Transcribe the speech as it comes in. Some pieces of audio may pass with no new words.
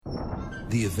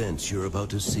The events you're about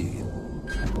to see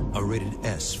are rated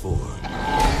S for...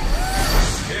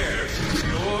 Scared?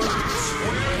 You're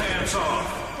pull your pants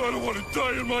off. I don't want to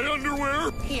die in my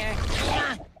underwear. Here,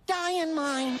 die in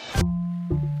mine.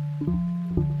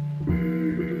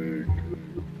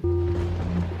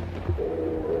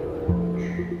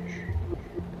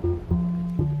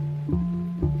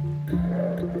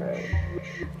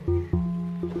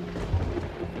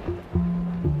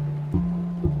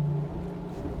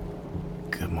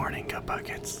 Good morning, Gut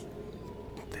Buckets.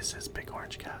 This is Big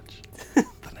Orange Couch, the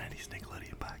 90s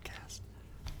Nickelodeon podcast,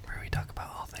 where we talk about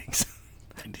all things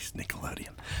 90s Nickelodeon.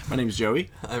 My name's Joey.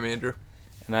 I'm Andrew.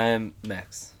 And I'm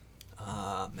Max.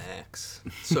 Max.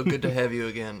 So good to have you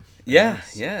again. Yeah.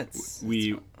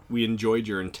 We enjoyed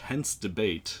your intense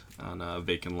debate on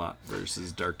Vacant Lot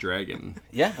versus Dark Dragon.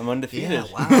 Yeah, I'm undefeated. Yeah,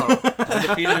 wow.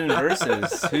 Undefeated in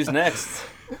versus. Who's next?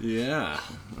 Yeah,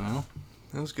 well,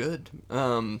 That was good.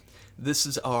 This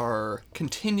is our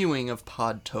continuing of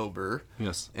Podtober.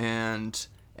 yes. And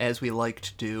as we like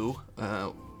to do,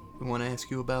 we want to ask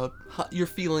you about your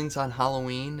feelings on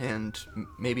Halloween and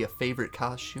maybe a favorite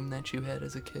costume that you had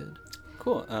as a kid.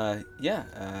 Cool. Yeah,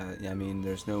 I mean,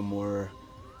 there's no more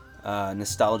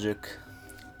nostalgic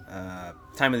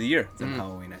time of the year than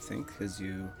Halloween, I think, because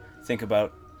you think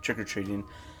about trick-or-treating.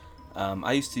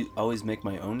 I used to always make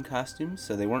my own costumes,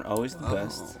 so they weren't always the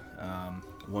best.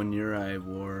 One year I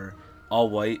wore all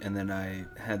white, and then I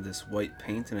had this white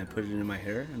paint, and I put it in my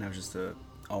hair, and I was just a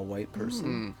all-white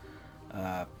person.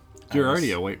 You're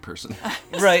already a white person.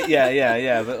 Right,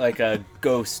 yeah, but like a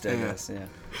ghost, I guess,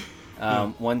 yeah.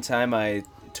 One time I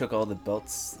took all the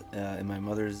belts in my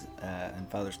mother's and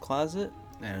father's closet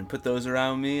and put those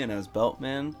around me, and I was belt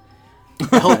man.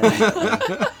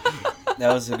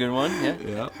 That was a good one, yeah.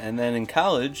 Yeah. And then in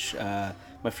college,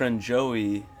 my friend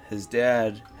Joey, his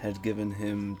dad had given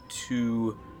him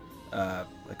two,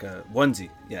 like a onesie,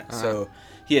 yeah. So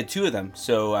he had two of them,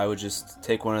 so I would just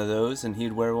take one of those, and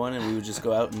he'd wear one, and we would just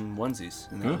go out in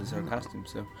onesies, and that was our costume.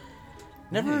 So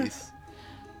I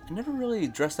never really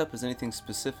dressed up as anything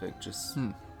specific, just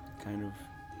kind of.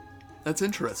 That's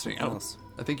interesting. Something else.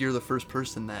 I think you're the first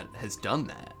person that has done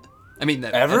that. I mean,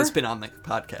 that Ever? has been on the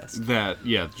podcast. That,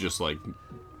 yeah, just like,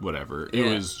 whatever. It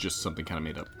Yeah. was just something kind of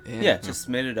made up. Yeah, just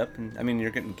made it up, and I mean, you're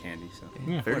getting candy, so.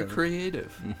 Yeah. Very whatever.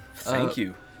 creative. Thank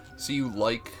you. So you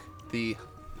like the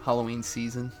Halloween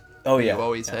season? Oh, yeah. You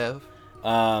always have?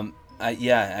 I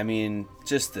mean,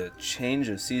 just the change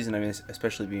of season. I mean,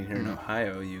 especially being here in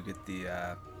Ohio, you get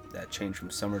the that change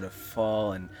from summer to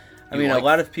fall, and I mean, like- a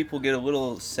lot of people get a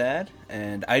little sad,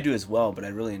 and I do as well. But I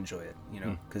really enjoy it, you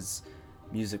know, because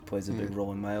music plays a big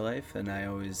role in my life, and I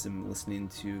always am listening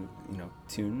to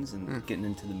tunes and getting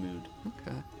into the mood.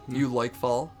 Okay. You like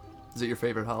fall? Is it your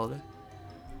favorite holiday?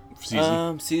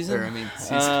 Season. Season. Or, I mean,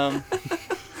 season.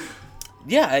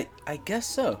 Yeah, I guess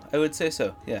so. I would say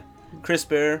so. Yeah,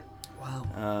 crisp air.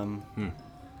 Wow.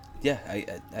 Yeah, I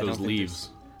don't Those think leaves.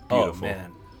 there's- Beautiful. Oh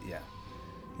man, yeah,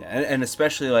 and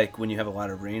especially like when you have a lot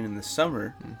of rain in the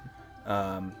summer,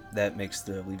 that makes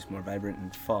the leaves more vibrant in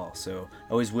fall. So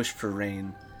I always wish for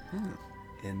rain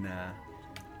in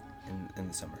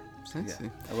the summer. So, I yeah, see.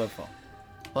 I love fall.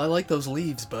 Well, I like those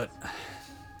leaves, but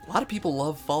a lot of people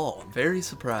love fall. I'm very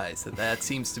surprised that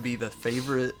seems to be the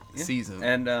favorite season.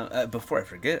 And before I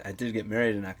forget, I did get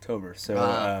married in October, so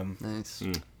Nice.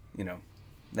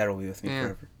 That'll be with me Yeah.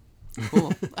 forever.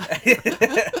 Cool.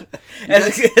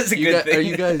 It's a good thing. Are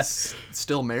you guys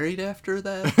still married after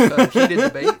that heated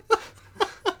debate?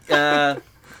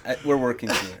 We're working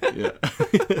through it. Yeah.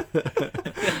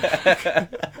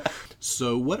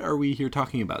 So what are we here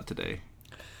talking about today?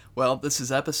 Well, this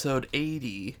is episode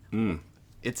 80.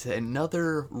 It's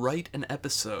another Write an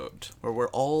Episode, where we'll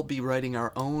all be writing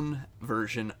our own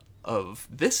version of,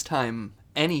 this time,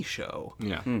 any show.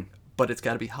 Yeah. But it's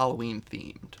got to be Halloween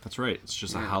themed. That's right. It's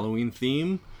just a Halloween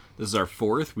theme. This is our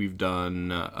fourth. We've done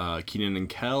Keenan and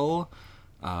Kel.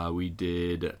 We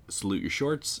did Salute Your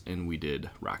Shorts, and we did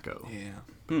Rocco. Yeah.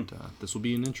 But, this will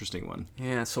be an interesting one.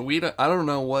 Yeah, so I don't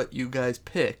know what you guys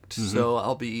picked, so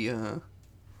I'll be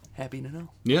happy to know.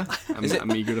 Yeah,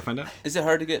 I'm eager to find out. Is it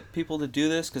hard to get people to do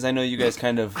this? Because I know you guys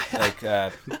kind of like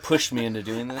pushed me into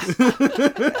doing this.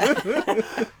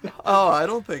 Oh, I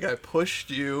don't think I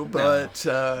pushed you, but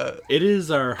It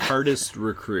is our hardest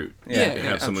recruit Yeah, to yeah,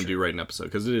 have I'm someone do Write an Episode,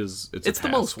 because it's a it's the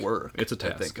task. most work. It's a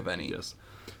task. I think of any. Yes.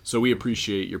 So we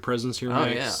appreciate your presence here, Oh,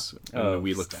 Max. yeah. And Oh,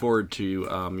 we look stop. forward to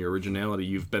your originality.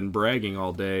 You've been bragging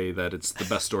all day that it's the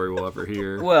best story we'll ever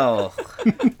hear. Well,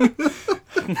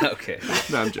 okay.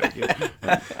 No, I'm joking.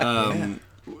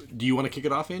 Do you want to kick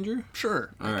it off, Andrew?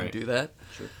 Sure, I All can right. do that.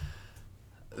 Sure.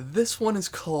 This one is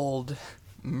called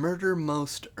Murder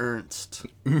Most Ernst.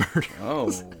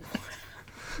 Oh.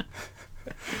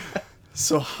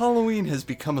 So Halloween has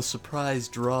become a surprise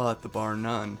draw at the Bar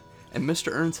None, and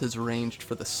Mr. Ernst has arranged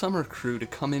for the summer crew to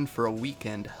come in for a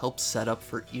weekend to help set up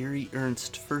for Eerie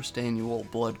Ernst's first annual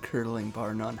blood-curdling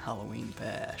Bar None Halloween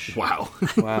Bash. Wow.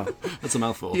 Wow. That's a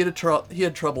mouthful. He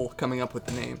had trouble coming up with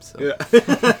the name, so.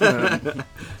 Yeah.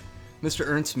 Mr.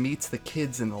 Ernst meets the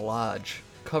kids in the lodge,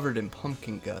 covered in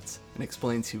pumpkin guts, and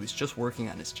explains he was just working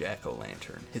on his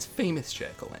jack-o'-lantern, his famous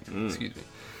jack-o'-lantern, excuse me.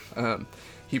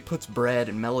 He puts Brad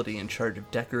and Melody in charge of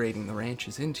decorating the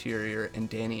ranch's interior, and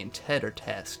Danny and Ted are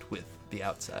tasked with the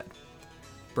outside.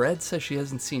 Brad says she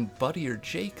hasn't seen Buddy or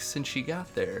Jake since she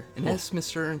got there, and asks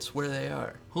Mr. Ernst where they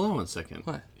are. Hold on one second.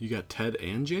 What? You got Ted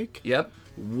and Jake? Yep.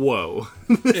 Whoa.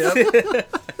 Yep.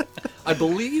 I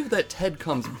believe that Ted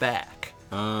comes back.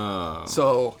 Oh.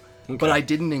 So, but Okay. I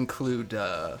didn't include,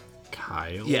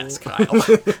 Kyle? yes, Kyle.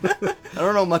 I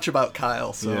don't know much about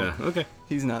Kyle, so Yeah, okay.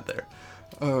 he's not there.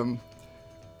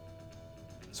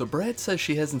 So Brad says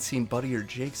she hasn't seen Buddy or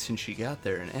Jake since she got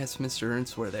there and asks Mr.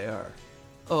 Ernst where they are.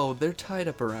 Oh, they're tied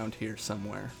up around here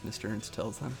somewhere, Mr. Ernst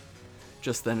tells them.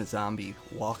 Just then a zombie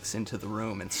walks into the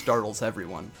room and startles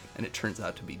everyone, and it turns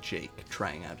out to be Jake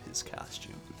trying out his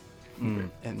costume.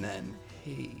 And then,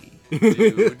 hey,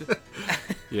 dude.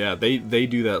 Yeah, they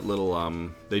do that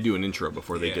little, they do an intro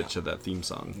before they Yeah. get to that theme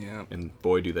song. Yeah. And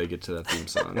boy, do they get to that theme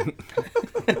song.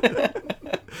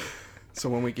 So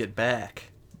when we get back,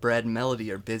 Brad and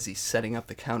Melody are busy setting up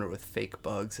the counter with fake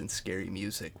bugs and scary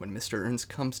music when Mr. Ernst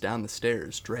comes down the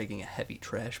stairs dragging a heavy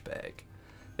trash bag.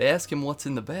 They ask him what's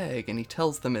in the bag, and he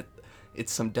tells them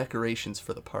it's some decorations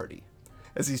for the party.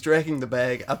 As he's dragging the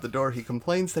bag out the door, he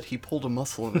complains that he pulled a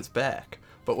muscle in his back,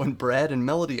 but when Brad and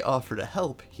Melody offer to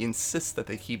help, he insists that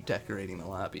they keep decorating the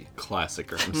lobby.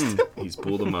 Classic Ernst. He's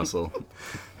pulled a muscle.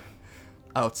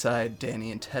 Outside,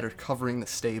 Danny and Ted are covering the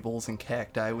stables and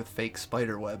cacti with fake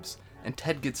spider webs, and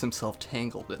Ted gets himself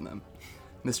tangled in them.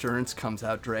 Mr. Ernst comes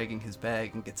out dragging his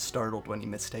bag and gets startled when he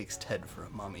mistakes Ted for a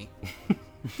mummy.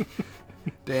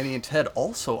 Danny and Ted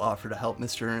also offer to help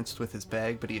Mr. Ernst with his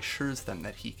bag, but he assures them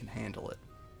that he can handle it.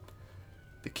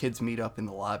 The kids meet up in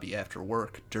the lobby after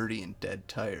work, dirty and dead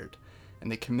tired,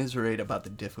 and they commiserate about the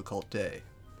difficult day.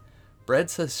 Brad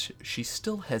says she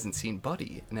still hasn't seen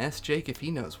Buddy and asks Jake if he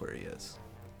knows where he is.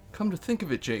 Come to think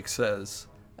of it, Jake says,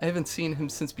 I haven't seen him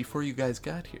since before you guys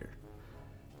got here.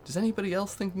 Does anybody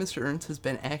else think Mr. Ernst has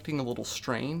been acting a little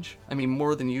strange? I mean,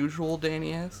 more than usual,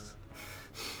 Danny asks.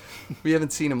 We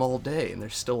haven't seen him all day, and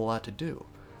there's still a lot to do.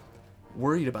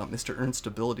 Worried about Mr. Ernst's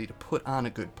ability to put on a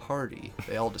good party,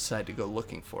 they all decide to go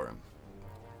looking for him.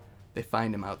 They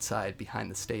find him outside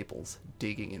behind the stables,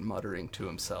 digging and muttering to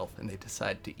himself, and they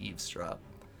decide to eavesdrop.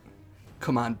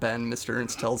 Come on, Ben, Mr.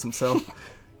 Ernst tells himself.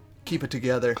 Keep it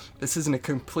together. This isn't a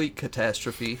complete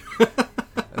catastrophe.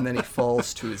 And then he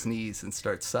falls to his knees and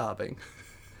starts sobbing.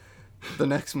 The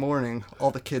next morning, all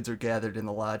the kids are gathered in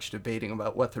the lodge debating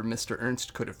about whether Mr.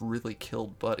 Ernst could have really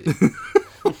killed Buddy.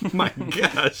 My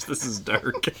gosh, this is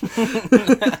dark.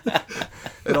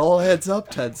 It all adds up,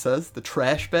 Ted says. The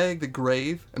trash bag, the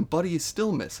grave, and Buddy is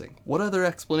still missing. What other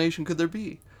explanation could there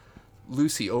be?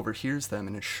 Lucy overhears them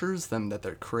and assures them that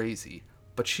they're crazy,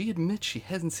 but she admits she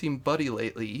hasn't seen Buddy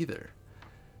lately either.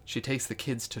 She takes the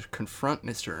kids to confront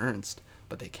Mr. Ernst,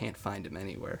 but they can't find him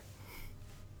anywhere.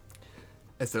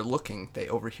 As they're looking, they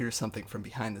overhear something from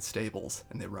behind the stables,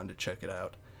 and they run to check it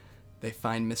out. They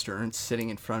find Mr. Ernst sitting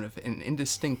in front of an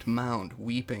indistinct mound,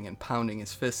 weeping and pounding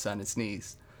his fists on his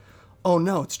knees. Oh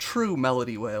no, it's true,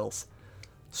 Melody wails.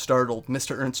 Startled,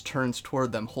 Mr. Ernst turns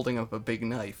toward them, holding up a big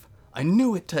knife. I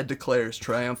knew it, Ted declares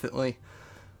triumphantly.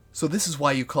 So this is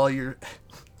why they call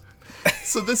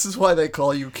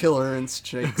you Killer Ernst,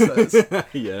 Jake says.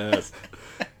 Yes.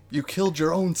 You killed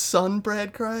your own son,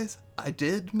 Brad cries. I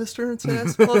did, Mr. Ernst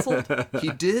asks, puzzled.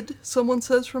 He did, someone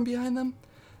says from behind them.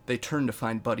 They turn to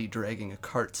find Buddy dragging a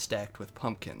cart stacked with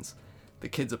pumpkins. The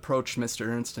kids approach Mr.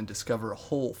 Ernst and discover a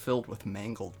hole filled with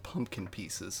mangled pumpkin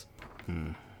pieces.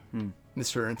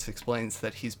 Mr. Ernst explains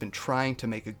that he's been trying to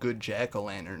make a good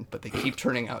jack-o'-lantern, but they keep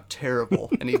turning out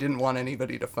terrible, and he didn't want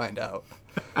anybody to find out.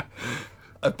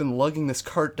 I've been lugging this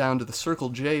cart down to the Circle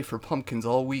J for pumpkins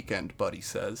all weekend, Buddy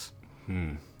says.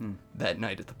 That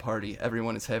night at the party,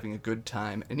 everyone is having a good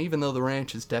time, and even though the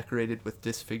ranch is decorated with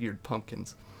disfigured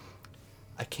pumpkins,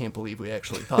 I can't believe we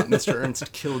actually thought Mr.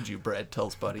 Ernst killed you, Brad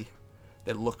tells Buddy.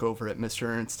 They look over at Mr.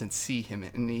 Ernst and see him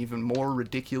in an even more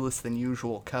ridiculous than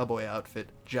usual cowboy outfit,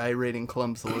 gyrating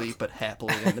clumsily but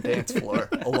happily on the dance floor,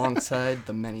 alongside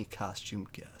the many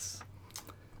costumed guests.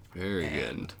 Very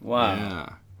good. Wow. Yeah.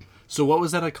 So what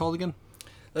was that I called again?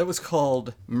 That was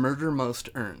called Murder Most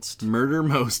Ernst. Murder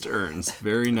Most Ernst.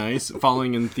 Very nice.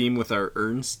 Following in theme with our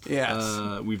Ernst.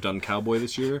 Yes. We've done Cowboy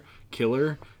this year,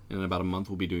 Killer, and in about a month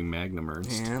we'll be doing Magnum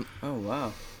Ernst. Yeah. Oh,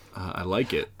 wow. I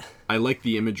like it. I like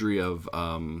the imagery of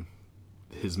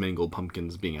his mangled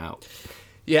pumpkins being out.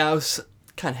 Yeah, I was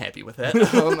kind of happy with that.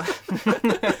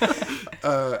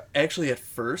 Actually, at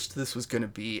first, this was going to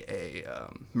be a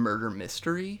murder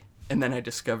mystery. And then I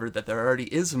discovered that there already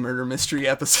is a murder mystery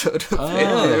episode of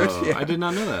it. Yeah. I did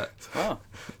not know that. Wow.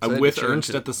 So I With changed Ernst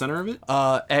it. at the center of it?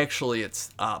 Actually, it's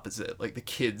opposite. Like, the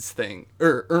kids think...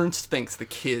 Or Ernst thinks the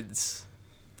kids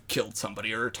killed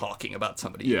somebody or are talking about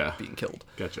somebody being killed.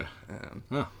 Gotcha.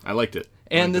 I liked it.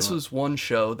 And this was one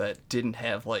show that didn't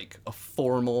have, like, a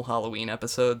formal Halloween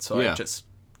episode, so I just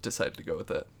decided to go with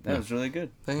that. That was really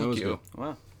good. Thank That was you. good.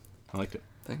 Wow. I liked it.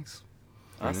 Thanks.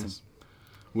 Very Awesome. nice.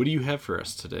 What do you have for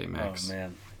us today, Max? Oh,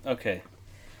 man. Okay.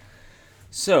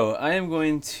 So, I am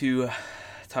going to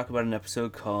talk about an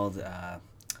episode called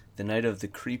The Night of the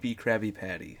Creepy Krabby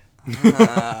Patty.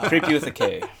 Creepy with a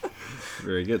K.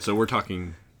 Very good. So we're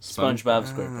talking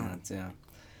SpongeBob SquarePants, yeah.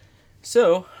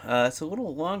 So, it's a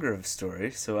little longer of a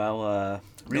story, so I'll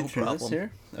read No through this problem.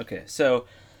 here. Okay, so...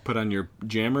 Put on your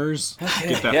jammers.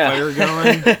 Get that Yeah. fire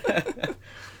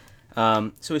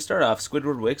going. So we start off,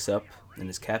 Squidward wakes up in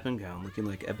his cap and gown looking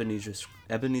like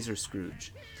Ebenezer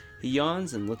Scrooge. He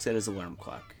yawns and looks at his alarm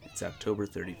clock. It's October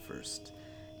 31st.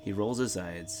 He rolls his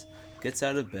eyes, gets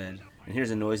out of bed, and hears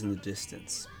a noise in the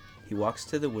distance. He walks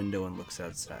to the window and looks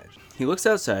outside. He looks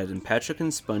outside, and Patrick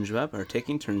and SpongeBob are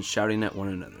taking turns shouting at one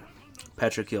another.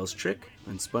 Patrick yells trick,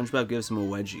 and SpongeBob gives him a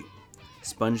wedgie.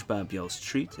 SpongeBob yells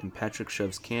treat, and Patrick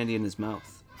shoves candy in his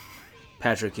mouth.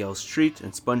 Patrick yells treat,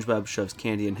 and SpongeBob shoves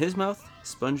candy in his mouth.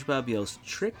 SpongeBob yells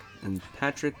trick, and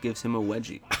Patrick gives him a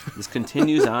wedgie. This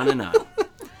continues on and on.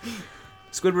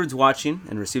 Squidward's watching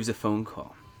and receives a phone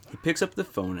call. He picks up the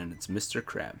phone, and it's Mr.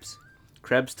 Krabs.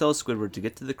 Krabs tells Squidward to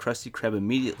get to the Krusty Krab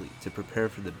immediately to prepare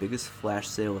for the biggest flash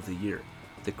sale of the year,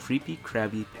 the Creepy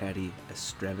Krabby Patty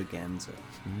Extravaganza.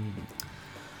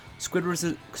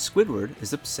 Squidward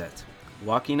is upset.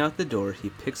 Walking out the door, he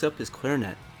picks up his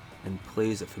clarinet and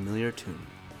plays a familiar tune.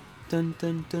 Dun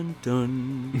dun dun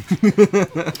dun.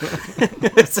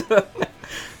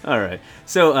 Alright,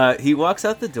 so he walks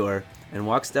out the door and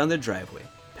walks down the driveway,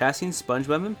 passing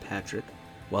SpongeBob and Patrick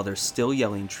while they're still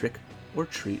yelling trick or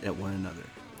treat at one another.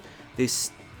 They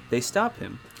stop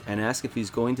him and ask if he's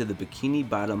going to the Bikini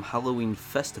Bottom Halloween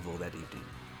Festival that evening.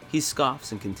 He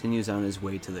scoffs and continues on his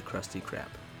way to the Krusty Krab.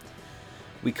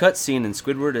 We cut scene and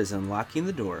Squidward is unlocking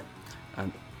the door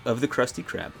of the Krusty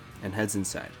Krab and heads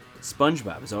inside.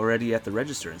 SpongeBob is already at the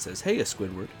register and says, "Hey,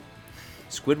 Squidward."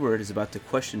 Squidward is about to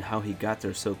question how he got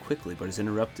there so quickly, but is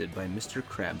interrupted by Mr.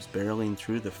 Krabs barreling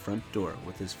through the front door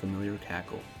with his familiar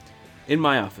cackle. "In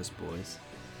my office, boys."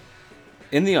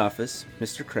 In the office,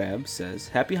 Mr. Krabs says,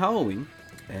 "Happy Halloween,"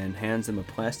 and hands him a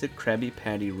plastic Krabby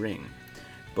Patty ring.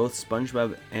 Both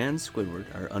SpongeBob and Squidward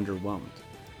are underwhelmed.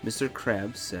 Mr.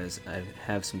 Krabs says, "I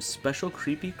have some special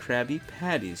creepy Krabby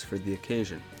Patties for the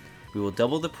occasion. We will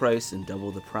double the price and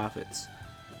double the profits.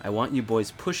 I want you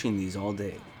boys pushing these all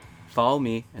day. Follow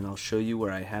me and I'll show you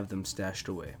where I have them stashed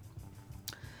away."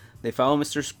 They follow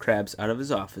Mr. Krabs out of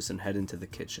his office and head into the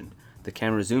kitchen. The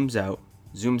camera zooms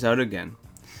out again,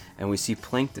 and we see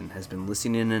Plankton has been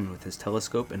listening in with his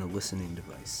telescope and a listening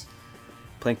device.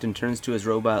 Plankton turns to his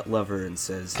robot lover and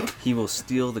says he will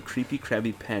steal the creepy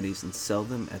Krabby Patties and sell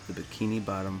them at the Bikini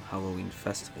Bottom Halloween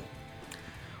Festival.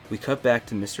 We cut back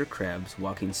to Mr. Krabs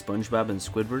walking SpongeBob and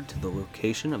Squidward to the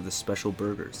location of the special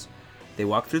burgers. They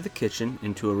walk through the kitchen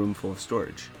into a room full of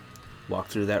storage. Walk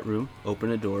through that room,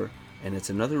 open a door, and it's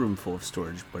another room full of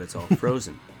storage, but it's all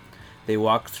frozen. They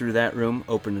walk through that room,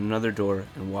 open another door,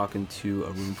 and walk into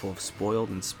a room full of spoiled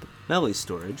and smelly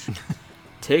storage.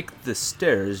 Take the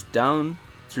stairs down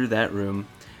through that room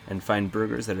and find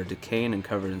burgers that are decaying and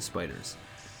covered in spiders.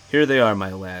 "Here they are,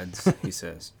 my lads," he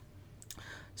says.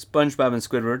 SpongeBob and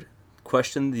Squidward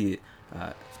question the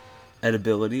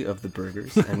edibility of the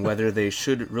burgers and whether they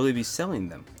should really be selling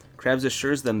them. Krabs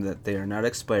assures them that they are not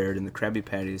expired and the Krabby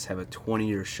Patties have a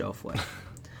 20-year shelf life.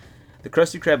 The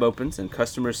Krusty Krab opens and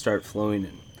customers start flowing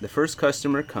in. The first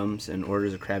customer comes and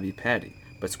orders a Krabby Patty,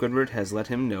 but Squidward has let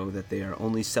him know that they are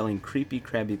only selling creepy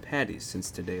Krabby Patties since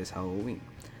today is Halloween.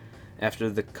 After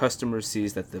the customer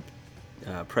sees that the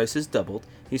price is doubled,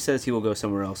 he says he will go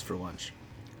somewhere else for lunch.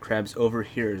 Krabs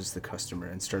overhears the customer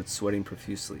and starts sweating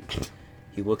profusely.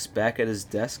 He looks back at his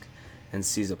desk and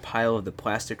sees a pile of the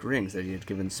plastic rings that he had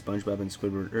given SpongeBob and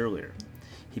Squidward earlier.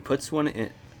 He puts one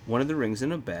of the rings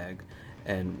in a bag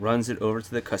and runs it over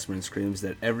to the customer and screams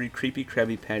that every creepy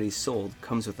Krabby Patty sold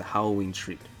comes with a Halloween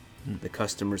treat. The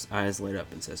customer's eyes light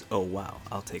up and says, "Oh wow,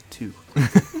 I'll take 2."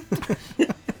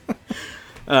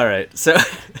 All right.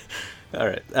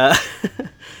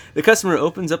 The customer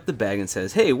opens up the bag and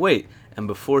says, "Hey, wait." And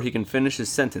before he can finish his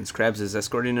sentence, Krabs is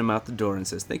escorting him out the door and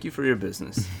says, "Thank you for your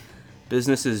business."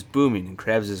 Business is booming and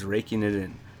Krabs is raking it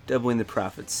in, doubling the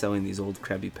profits selling these old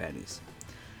Krabby Patties.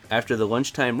 After the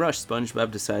lunchtime rush,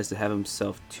 SpongeBob decides to have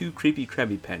himself 2 creepy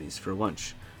Krabby Patties for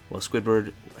lunch, while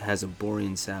Squidward has a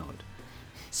boring salad.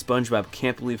 SpongeBob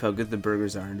can't believe how good the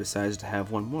burgers are and decides to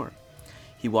have one more.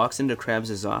 He walks into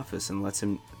Krabs' office and let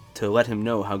him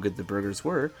know how good the burgers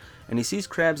were, and he sees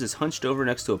Krabs is hunched over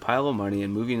next to a pile of money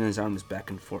and moving his arms back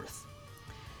and forth.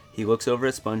 He looks over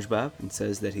at SpongeBob and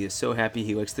says that he is so happy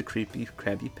he likes the creepy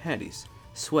Krabby Patties,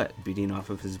 sweat beading off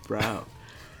of his brow.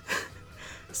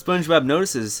 SpongeBob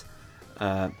notices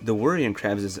the worry in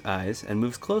Krabs' eyes and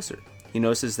moves closer. He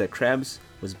notices that Krabs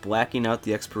was blacking out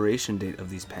the expiration date of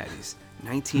these patties,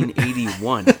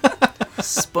 1981.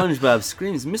 SpongeBob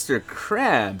screams, "Mr.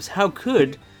 Krabs, how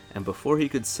could..." And before he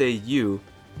could say "you,"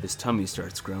 his tummy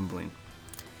starts grumbling.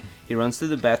 He runs to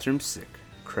the bathroom sick.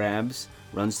 Krabs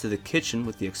runs to the kitchen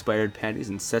with the expired patties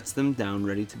and sets them down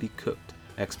ready to be cooked.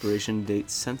 Expiration date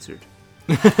censored.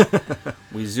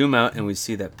 We zoom out and we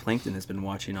see that Plankton has been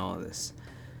watching all of this.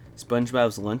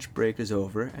 SpongeBob's lunch break is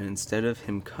over, and instead of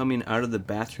him coming out of the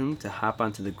bathroom to hop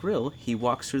onto the grill, he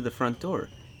walks through the front door.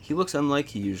 He looks unlike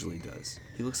he usually does.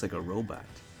 He looks like a robot.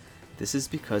 This is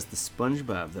because the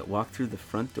SpongeBob that walked through the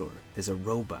front door is a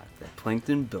robot that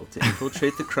Plankton built to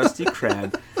infiltrate the Krusty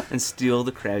Krab and steal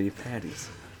the Krabby Patties.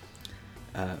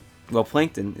 While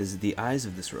Plankton is the eyes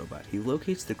of this robot, he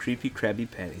locates the creepy Krabby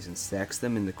Patties and stacks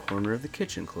them in the corner of the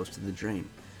kitchen close to the drain.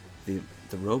 The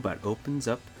robot opens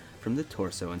up from the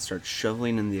torso and starts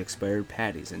shoveling in the expired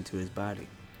patties into his body.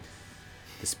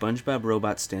 The SpongeBob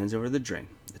robot stands over the drain.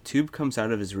 A tube comes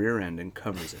out of his rear end and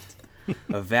covers it.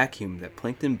 A vacuum that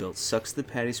Plankton built sucks the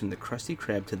patties from the Krusty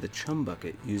Krab to the chum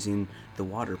bucket using the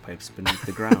water pipes beneath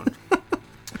the ground.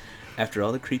 After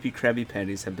all the creepy Krabby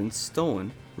Patties have been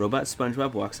stolen, Robot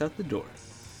SpongeBob walks out the door.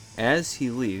 As he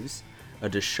leaves, a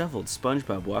disheveled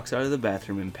SpongeBob walks out of the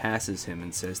bathroom and passes him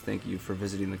and says thank you for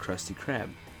visiting the Krusty Krab.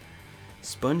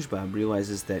 SpongeBob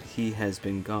realizes that he has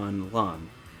been gone long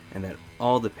and that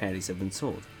all the patties have been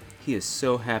sold. He is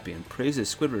so happy and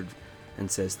praises Squidward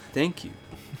and says thank you.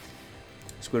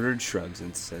 Squidward shrugs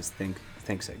and says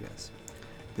thanks, I guess.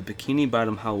 The Bikini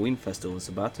Bottom Halloween Festival is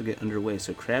about to get underway,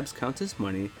 so Krabs counts his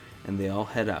money and they all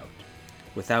head out,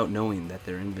 without knowing that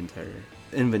their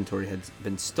inventory has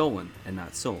been stolen and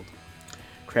not sold.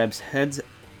 Krabs heads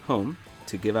home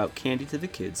to give out candy to the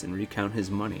kids and recount his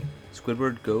money.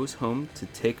 Squidward goes home to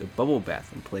take a bubble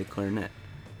bath and play clarinet.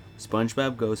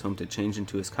 SpongeBob goes home to change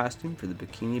into his costume for the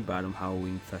Bikini Bottom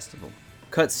Halloween Festival.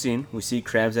 Cutscene, we see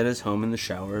Krabs at his home in the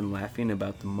shower and laughing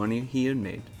about the money he had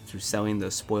made through selling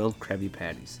those spoiled Krabby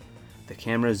Patties. The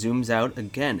camera zooms out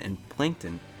again and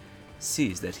Plankton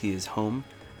sees that he is home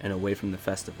and away from the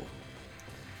festival.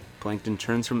 Plankton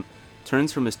turns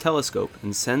from his telescope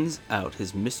and sends out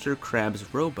his Mr.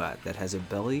 Krabs robot that has a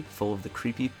belly full of the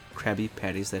creepy Krabby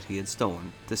Patties that he had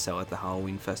stolen to sell at the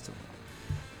Halloween festival.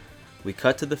 We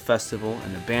cut to the festival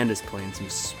and a band is playing some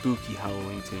spooky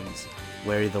Halloween tunes.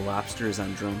 Larry the Lobster is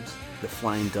on drums, the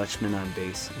Flying Dutchman on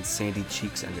bass, and Sandy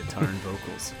Cheeks on guitar and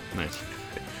vocals. Nice.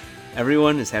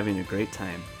 Everyone is having a great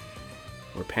time.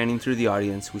 We're panning through the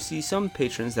audience. We see some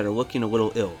patrons that are looking a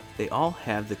little ill. They all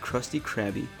have the Krusty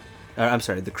Krab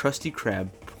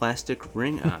plastic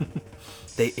ring on.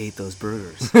 They ate those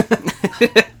burgers.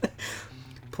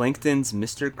 Plankton's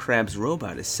Mr. Krabs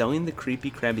robot is selling the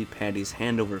creepy Krabby Patties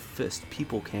hand over fist.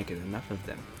 People can't get enough of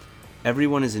them.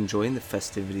 Everyone is enjoying the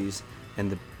festivities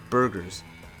and the burgers,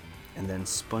 and then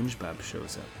SpongeBob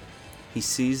shows up. He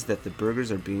sees that the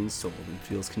burgers are being sold and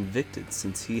feels convicted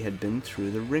since he had been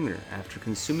through the ringer after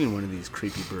consuming one of these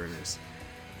creepy burgers.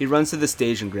 He runs to the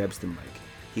stage and grabs the mic.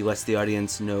 He lets the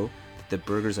audience know that the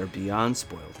burgers are beyond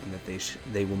spoiled and that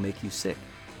they will make you sick.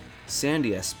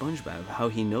 Sandy asks SpongeBob how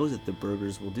he knows that the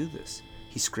burgers will do this.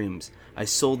 He screams, "I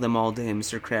sold them all day and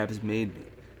Mr. Krabs made me."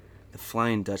 The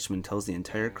Flying Dutchman tells the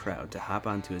entire crowd to hop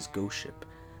onto his ghost ship.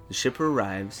 The ship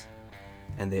arrives,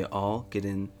 and they all get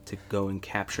in to go and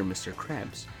capture Mr.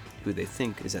 Krabs, who they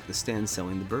think is at the stand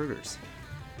selling the burgers.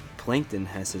 Plankton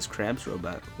has his Krabs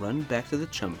robot run back to the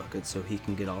chum bucket so he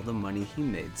can get all the money he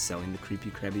made selling the creepy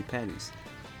Krabby Patties.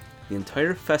 The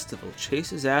entire festival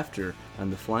chases after on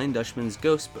the Flying Dutchman's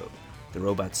ghost boat. The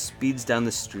robot speeds down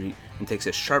the street and takes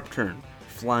a sharp turn,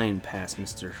 flying past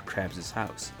Mr. Krabs'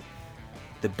 house.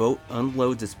 The boat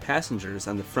unloads its passengers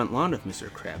on the front lawn of Mr.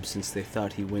 Krabs since they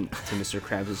thought he went to Mr.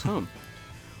 Krabs' home.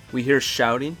 We hear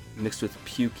shouting mixed with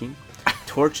puking,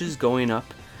 torches going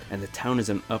up, and the town is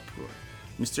in uproar.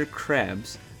 Mr.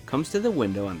 Krabs comes to the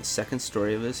window on the second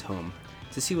story of his home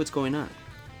to see what's going on.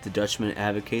 The Dutchman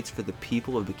advocates for the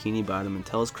people of Bikini Bottom and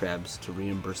tells Krabs to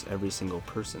reimburse every single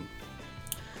person.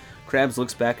 Krabs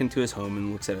looks back into his home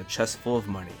and looks at a chest full of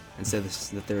money and says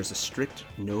that there is a strict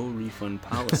no refund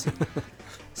policy.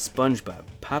 SpongeBob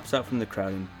pops out from the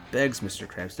crowd and begs Mr.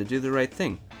 Krabs to do the right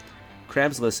thing.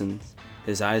 Krabs listens,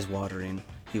 his eyes watering.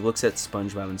 He looks at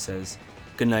SpongeBob and says,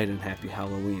 "Good night and happy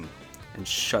Halloween," and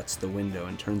shuts the window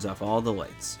and turns off all the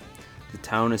lights. The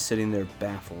town is sitting there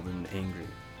baffled and angry.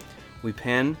 We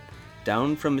pan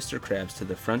down from Mr. Krabs to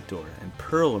the front door, and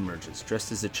Pearl emerges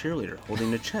dressed as a cheerleader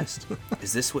holding a chest.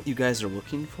 Is this what you guys are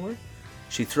looking for?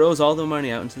 She throws all the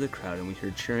money out into the crowd, and we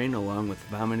hear cheering along with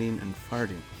vomiting and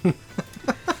farting.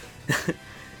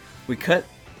 We cut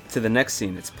to the next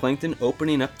scene. It's Plankton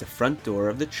opening up the front door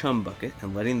of the chum bucket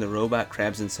and letting the robot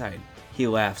crabs inside. He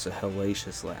laughs a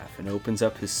hellacious laugh and opens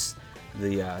up the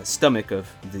stomach of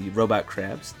the robot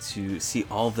crabs to see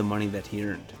all the money that he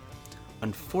earned.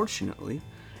 Unfortunately,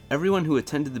 everyone who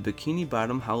attended the Bikini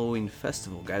Bottom Halloween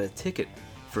Festival got a ticket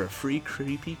for a free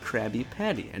Creepy Krabby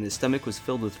Patty, and his stomach was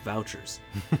filled with vouchers.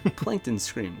 Plankton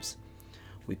screams.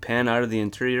 We pan out of the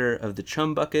interior of the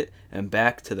chum bucket and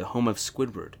back to the home of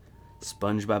Squidward.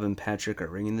 SpongeBob and Patrick are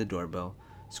ringing the doorbell.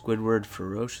 Squidward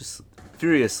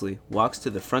furiously walks to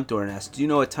the front door and asks, "Do you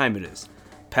know what time it is?"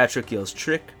 Patrick yells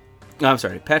treat.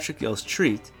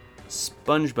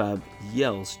 SpongeBob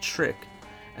yells trick,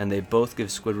 and they both give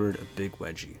Squidward a big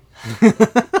wedgie.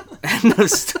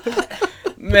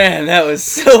 Man, that was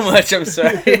so much. I'm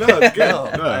sorry. No, it's good.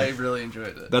 No, No. I really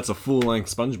enjoyed it. That's a full-length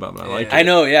SpongeBob, and I like it. I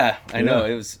know, yeah. I know.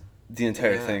 Yeah. It was the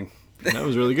entire thing. That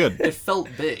was really good. It felt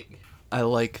big. I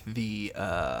like the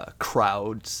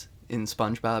crowds in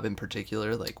SpongeBob in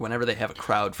particular. Like whenever they have a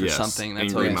crowd for Yes, something,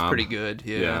 that's angry always mob. pretty good.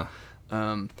 Yeah. Yeah.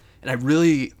 And I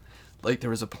really like. There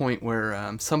was a point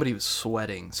where somebody was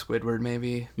sweating, Squidward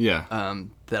maybe. Yeah.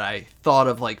 That I thought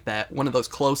of like that one of those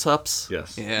close-ups.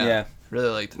 Yes. Yeah. Yeah. Really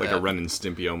liked Like that. a Ren and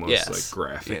Stimpy almost, Yes. like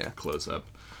graphic Yeah. close-up.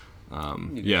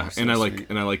 You Yeah, guys are and so I like sweet.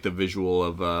 and I like the visual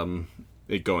of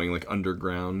it going like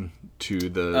underground to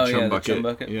the Oh, chum yeah, the bucket. chum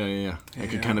bucket. Yeah. I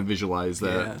could kind of visualize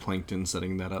that Yeah. Plankton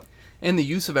setting that up. And the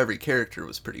use of every character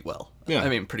was pretty well. Yeah. I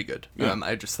mean, pretty good. Yeah.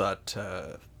 I just thought,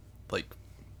 like,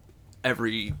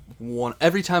 every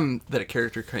time that a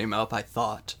character came up, I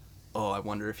thought, oh, I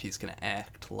wonder if he's going to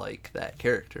act like that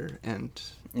character. And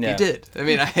Yeah. he did. I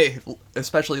mean,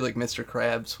 especially like Mr.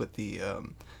 Krabs with the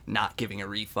not giving a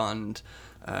refund.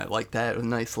 Like that, a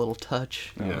nice little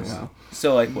touch. Yes. You know?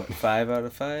 So, like, what, 5 out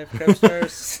of 5 crab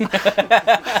stars?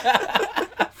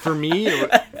 For me,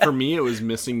 it was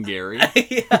missing Gary.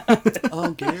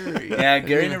 Oh, Gary. Yeah, I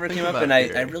Gary didn't never think came up, about and I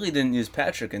Gary. really didn't use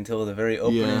Patrick until the very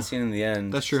opening Yeah. scene in the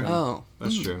end. That's true. Oh.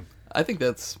 That's true. I think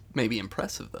that's maybe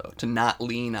impressive, though, to not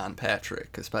lean on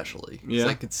Patrick, especially. 'Cause Yeah.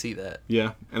 I could see that.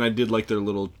 Yeah, and I did like their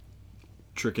little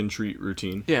trick and treat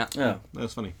routine. Yeah. Oh, That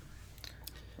was funny.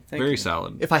 thank Very you.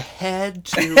 solid. If I had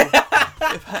to...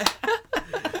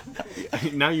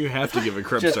 Now you have to give a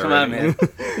Krebs Just star come on, rating. man.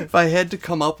 If I had to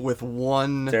come up with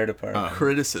one Tear it apart.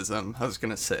 criticism, I was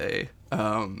gonna say,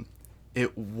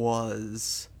 it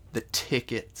was the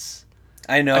tickets.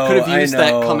 I know. I could have used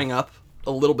that know. coming up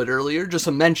a little bit earlier. Just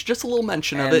a little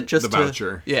mention of And it, just The to,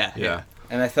 voucher. Yeah, Yeah.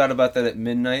 And I thought about that at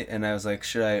midnight, and I was like,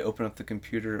 should I open up the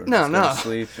computer or No, just go no. to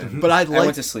sleep? And But I I like-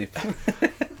 went to sleep.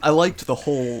 I liked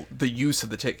the use of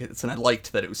the tickets, and I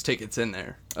liked that it was tickets in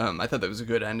there. I thought that was a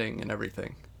good ending and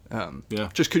everything. Yeah.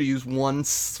 Just could have used one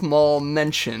small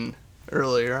mention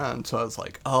earlier on, so I was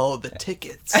like, oh, the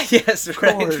tickets. Yes, right,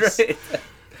 course. right.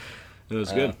 It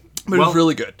was good. But it was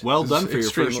really good. Well It was done for your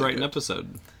extremely first writing good.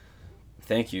 episode.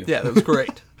 Thank you. Yeah, that was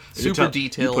great. You Super tell-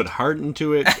 detailed. You put heart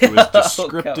into it. It was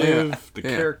descriptive. Yeah. The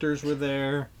Yeah. characters were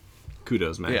there.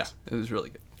 Kudos, Max. Yeah, it was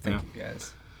really good. Thank you,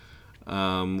 guys.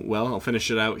 Well, I'll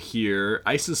finish it out here.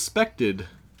 I suspected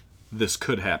this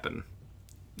could happen,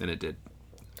 and it did.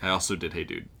 I also did Hey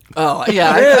Dude. Oh,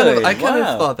 yeah, Really? I kind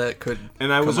Wow. of thought that could.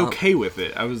 And I was come up. okay with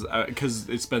it. I was because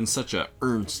it's been such a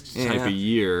Ernst type Yeah. of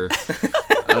year.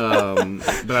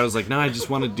 But I was like, no, I just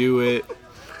want to do it,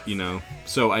 you know.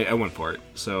 So I went for it.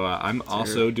 So I'm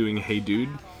also doing Hey Dude.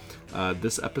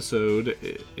 This episode,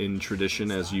 in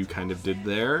tradition, as you kind of did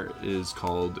there, is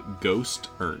called Ghost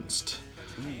Ernst.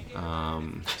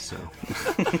 So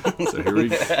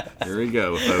here we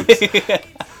go, folks.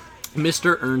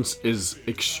 Mr. Ernst is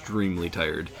extremely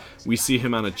tired. We see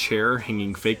him on a chair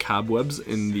hanging fake cobwebs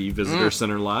in the visitor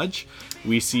center lodge.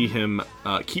 We see him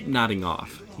keep nodding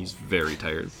off. He's very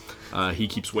tired. He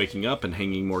keeps waking up and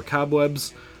hanging more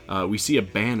cobwebs. We see a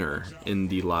banner in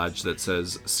the lodge that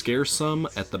says, "Scare some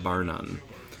at the Bar None."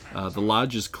 The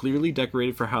lodge is clearly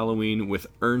decorated for Halloween, with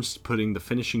Ernst putting the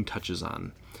finishing touches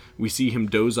on. We see him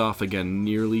doze off again,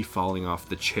 nearly falling off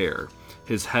the chair.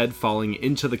 His head falling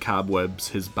into the cobwebs,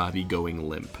 his body going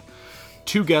limp.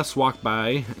 2 guests walk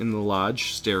by in the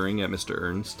lodge, staring at Mr.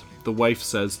 Ernst. The wife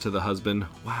says to the husband,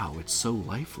 "Wow, it's so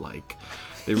lifelike.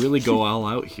 They really go all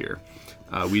out here."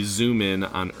 We zoom in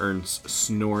on Ernst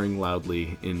snoring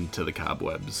loudly into the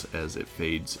cobwebs as it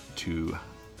fades to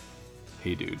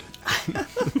 "Hey Dude."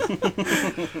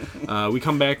 We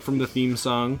come back from the theme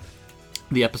song.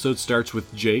 The episode starts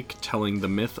with Jake telling the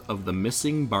myth of the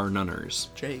missing Bar Nunners.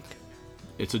 Jake.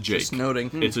 It's a Jake. Just noting.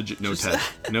 It's a no Ted.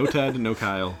 No Ted, no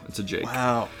Kyle. It's a Jake.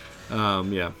 Wow.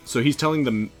 Yeah. So he's telling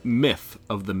the myth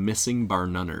of the missing Bar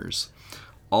Nunners.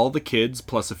 All the kids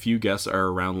plus a few guests are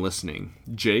around listening.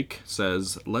 Jake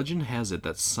says, "Legend has it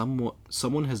that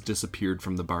someone has disappeared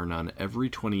from the Bar None every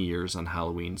 20 years on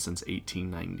Halloween since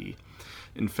 1890.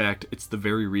 In fact, it's the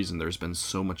very reason there's been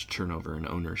so much turnover in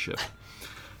ownership."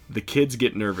 The kids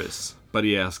get nervous.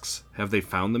 Buddy asks, "Have they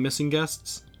found the missing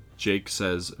guests?" Jake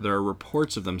says, "There are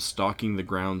reports of them stalking the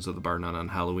grounds of the Bar None on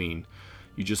Halloween.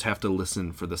 You just have to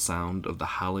listen for the sound of the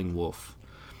howling wolf."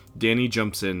 Danny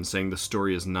jumps in, saying the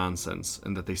story is nonsense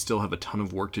and that they still have a ton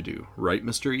of work to do. Right,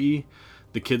 Mr. E?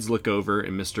 The kids look over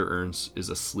and Mr. Ernst is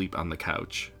asleep on the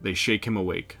couch. They shake him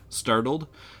awake. Startled,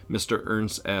 Mr.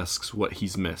 Ernst asks what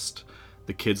he's missed.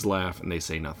 The kids laugh and they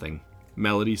say nothing.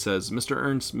 Melody says, "Mr.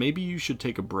 Ernst, maybe you should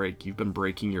take a break. You've been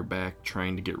breaking your back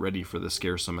trying to get ready for the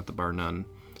scaresome at the Bar None."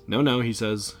 No, he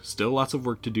says. "Still lots of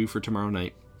work to do for tomorrow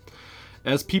night."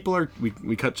 As people are...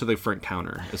 We cut to the front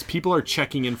counter. As people are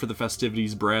checking in for the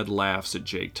festivities, Brad laughs at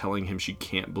Jake, telling him she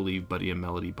can't believe Buddy and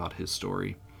Melody bought his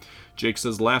story. Jake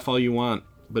says, "Laugh all you want,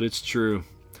 but it's true.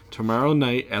 Tomorrow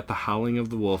night at the Howling of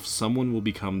the Wolf, someone will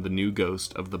become the new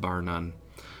ghost of the Bar None."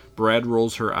 Brad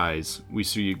rolls her eyes. We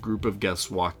see a group of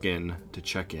guests walk in to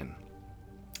check in.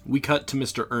 We cut to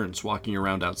Mr. Ernst walking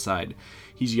around outside.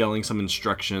 He's yelling some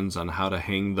instructions on how to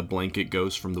hang the blanket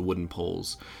ghost from the wooden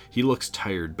poles. He looks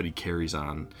tired, but he carries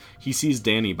on. He sees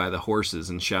Danny by the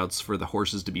horses and shouts for the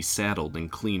horses to be saddled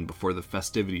and cleaned before the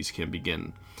festivities can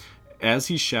begin. As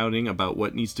he's shouting about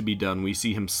what needs to be done, we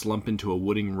see him slump into a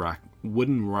wooden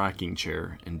rocking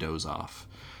chair and doze off.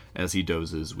 As he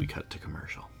dozes, we cut to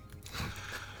commercial.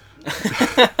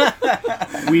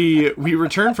 we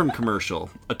return from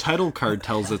commercial. A title card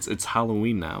tells us it's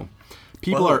Halloween now.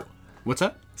 People Whoa. are... What's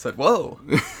that? I said, "Whoa."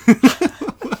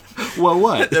 Well,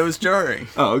 what? That was jarring.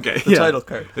 Oh, okay. The title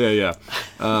card. Yeah.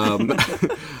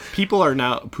 People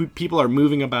are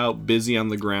moving about, busy on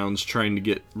the grounds, trying to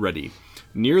get ready.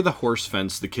 Near the horse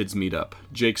fence, the kids meet up.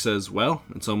 Jake says, "Well,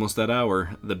 it's almost that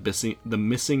hour. The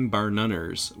missing Bar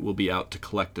Nunners will be out to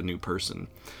collect a new person."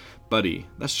 "Buddy,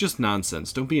 that's just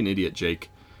nonsense. Don't be an idiot, Jake."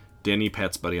 Danny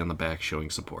pats Buddy on the back, showing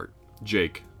support.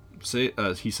 Jake,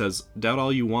 he says, "Doubt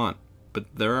all you want, but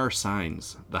there are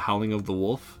signs. The howling of the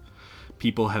wolf.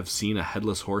 People have seen a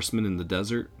headless horseman in the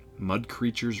desert. Mud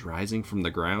creatures rising from the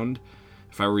ground.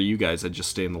 If I were you guys, I'd just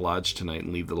stay in the lodge tonight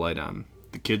and leave the light on."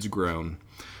 The kids groan.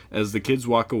 As the kids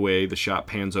walk away, the shot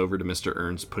pans over to Mr.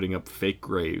 Ernst putting up fake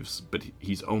graves, but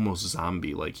he's almost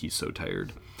zombie-like, he's so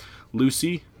tired.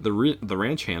 Lucy, the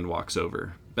ranch hand, walks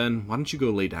over. "Ben, why don't you go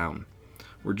lay down?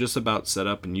 We're just about set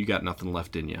up and you got nothing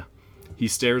left in you." He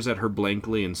stares at her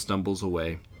blankly and stumbles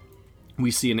away.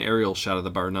 We see an aerial shot of the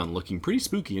Bar None looking pretty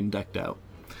spooky and decked out.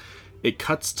 It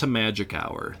cuts to magic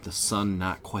hour, the sun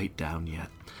not quite down yet.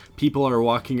 People are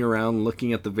walking around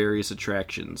looking at the various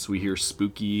attractions. We hear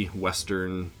spooky,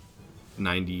 western,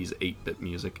 90s 8-bit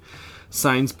music.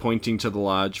 Signs pointing to the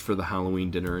lodge for the Halloween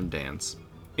dinner and dance.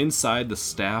 Inside, the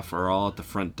staff are all at the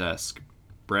front desk.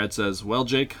 Brad says, "Well,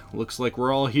 Jake, looks like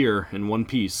we're all here in one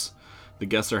piece. The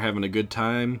guests are having a good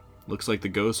time. Looks like the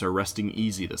ghosts are resting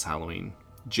easy this Halloween."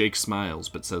 Jake smiles,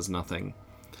 but says nothing.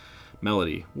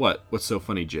 Melody, What's so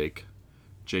funny, Jake?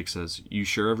 Jake says, "You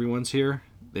sure everyone's here?"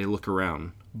 They look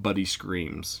around. Buddy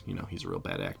screams. You know, he's a real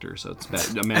bad actor, so it's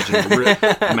bad.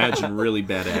 Imagine really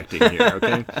bad acting here,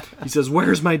 okay? He says,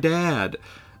 "Where's my dad?"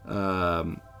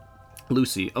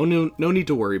 Lucy, "Oh, no need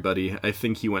to worry, buddy. I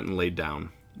think he went and laid down."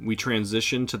 We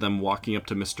transition to them walking up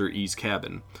to Mr. E's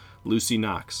cabin. Lucy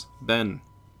knocks. Ben,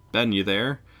 you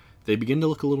there?" They begin to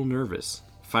look a little nervous.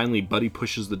 Finally, Buddy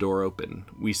pushes the door open.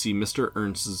 We see Mr.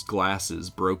 Ernst's glasses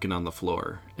broken on the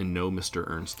floor, and no Mr.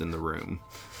 Ernst in the room.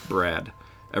 Brad,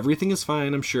 Everything is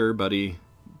fine, I'm sure, Buddy.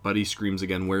 Buddy screams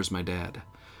again, where's my dad?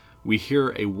 We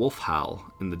hear a wolf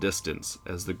howl in the distance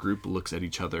as the group looks at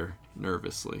each other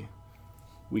nervously.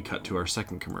 We cut to our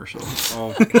second commercial.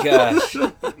 Oh my gosh.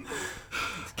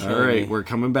 All right, we're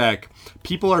coming back.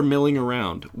 People are milling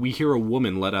around. We hear a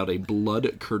woman let out a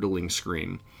blood-curdling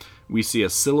scream. We see a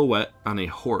silhouette on a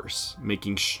horse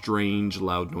making strange,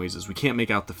 loud noises. We can't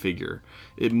make out the figure.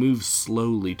 It moves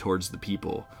slowly towards the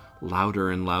people.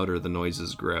 Louder and louder the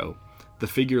noises grow. The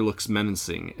figure looks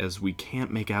menacing as we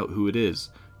can't make out who it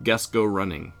is. Guests go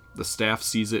running. The staff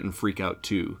sees it and freak out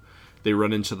too. They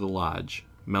run into the lodge.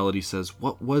 Melody says,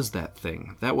 what was that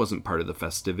thing? That wasn't part of the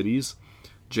festivities.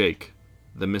 Jake,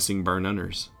 the missing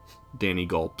Barnunners. Danny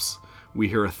gulps. We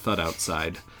hear a thud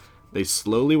outside. They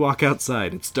slowly walk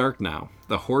outside. It's dark now.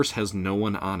 The horse has no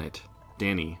one on it.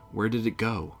 Danny, where did it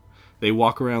go? They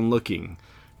walk around looking.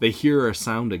 They hear a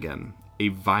sound again. A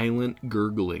violent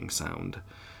gurgling sound.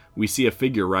 We see a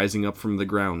figure rising up from the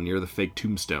ground near the fake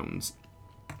tombstones.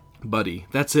 Buddy,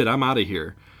 that's it. I'm out of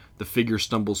here. The figure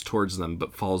stumbles towards them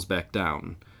but falls back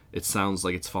down. It sounds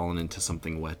like it's fallen into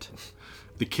something wet.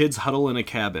 The kids huddle in a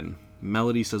cabin.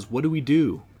 Melody says, what do we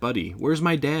do? Buddy, where's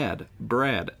my dad?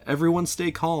 Brad, everyone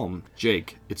stay calm.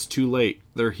 Jake, it's too late.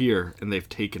 They're here, and they've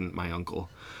taken my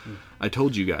uncle. I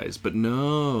told you guys, but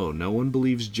no one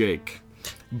believes Jake.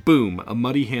 Boom, a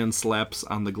muddy hand slaps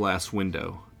on the glass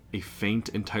window. A faint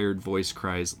and tired voice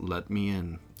cries, let me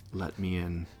in, let me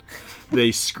in.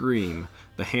 They scream.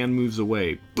 The hand moves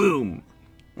away. Boom!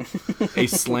 A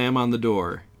slam on the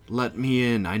door. Let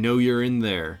me in, I know you're in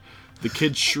there. The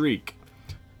kids shriek.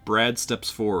 Brad steps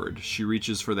forward. She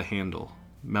reaches for the handle.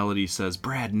 Melody says,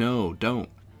 Brad, no, don't.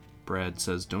 Brad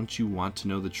says, don't you want to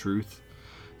know the truth?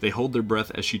 They hold their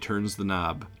breath as she turns the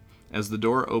knob. As the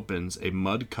door opens, a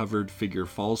mud-covered figure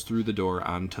falls through the door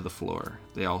onto the floor.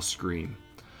 They all scream.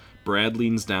 Brad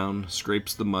leans down,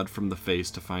 scrapes the mud from the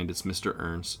face to find it's Mr.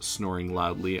 Ernst snoring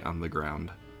loudly on the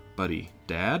ground. Buddy,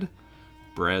 Dad?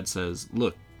 Brad says,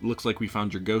 looks like we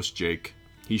found your ghost, Jake.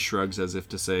 He shrugs as if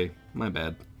to say, my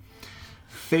bad.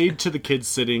 Fade to the kids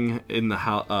sitting in the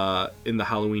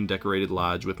Halloween-decorated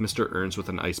lodge with Mr. Ernst with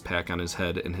an ice pack on his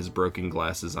head and his broken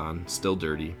glasses on, still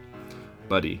dirty.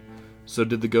 Buddy, so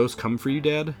did the ghost come for you,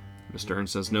 Dad? Mr.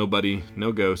 Ernst says, no, buddy,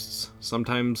 no ghosts.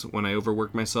 Sometimes, when I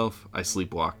overwork myself, I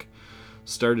sleepwalk.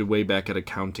 Started way back at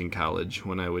accounting college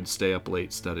when I would stay up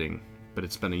late studying, but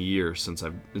it's been years since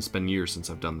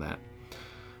I've done that.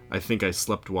 I think I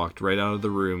sleptwalked right out of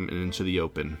the room and into the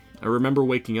open. I remember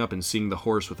waking up and seeing the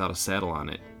horse without a saddle on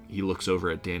it. He looks over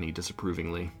at Danny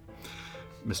disapprovingly.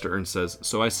 Mr. Ernst says,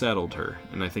 so I saddled her,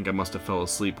 and I think I must have fell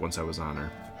asleep once I was on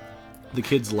her. The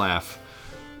kids laugh.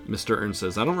 Mr. Ernst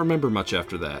says, I don't remember much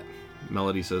after that.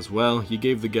 Melody says, well, you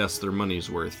gave the guests their money's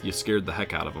worth. You scared the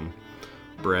heck out of them.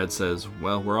 Brad says,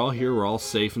 well, we're all here. We're all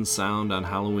safe and sound on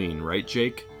Halloween, right,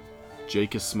 Jake?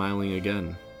 Jake is smiling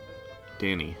again.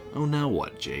 Danny, oh, now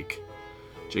what, Jake?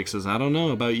 Jake says, I don't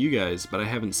know about you guys, but I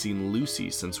haven't seen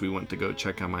Lucy since we went to go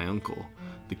check on my uncle.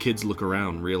 The kids look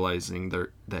around, realizing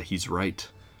that he's right.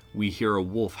 We hear a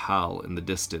wolf howl in the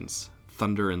distance.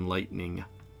 Thunder and lightning.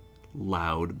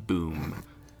 Loud boom.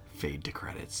 Fade to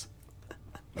credits.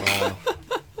 Wow.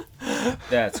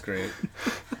 That's great.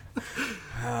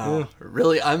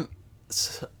 Really, I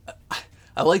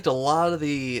liked a lot of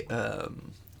the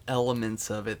elements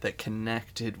of it that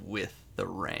connected with the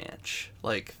ranch,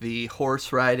 like the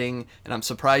horse riding, and I'm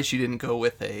surprised you didn't go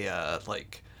with a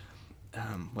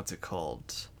what's it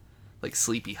called, like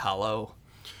Sleepy Hollow.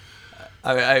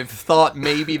 I've thought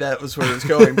maybe that was where it was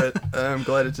going, but I'm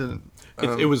glad it didn't.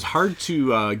 It was hard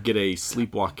to get a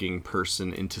sleepwalking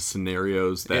person into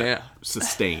scenarios that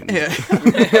sustain. Yeah.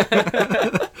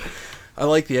 I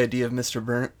like the idea of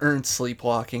Mr. Ernst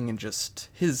sleepwalking and just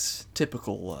his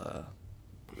typical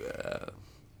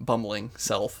bumbling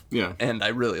self. Yeah. And I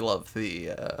really love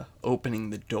the opening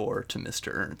the door to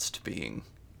Mr. Ernst being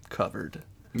covered.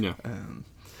 Yeah.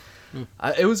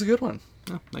 It was a good one.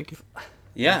 Oh, thank you.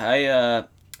 Yeah,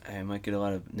 I might get a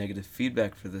lot of negative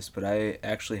feedback for this, but I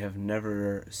actually have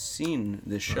never seen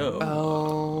this show.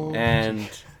 Oh. And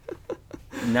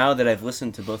now that I've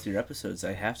listened to both your episodes,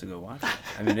 I have to go watch it.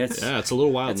 I mean, it's a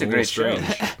little wild. It's and a great strange.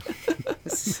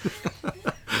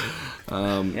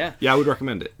 Yeah. Yeah, I would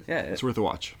recommend it. Yeah, it's worth a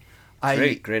watch.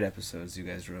 Great episodes you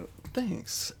guys wrote.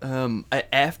 Thanks.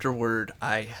 Afterward,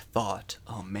 I thought,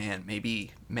 oh man,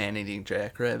 maybe Man-Eating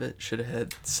Jackrabbit should have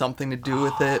had something to do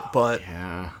with it, but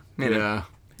Yeah. You know, Yeah.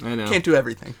 I know. can't do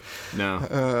everything. No.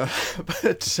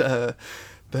 But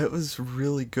that was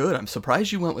really good. I'm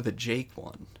surprised you went with a Jake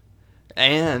one.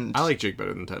 And I like Jake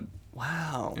better than Ted.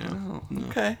 wow. Yeah. Wow.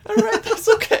 Okay. All right. That's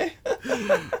okay.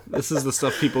 This is the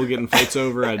stuff people get in fights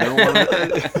over. I don't want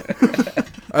it.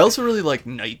 I also really like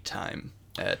nighttime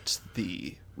at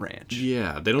the ranch.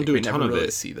 Yeah, they don't do a ton never of really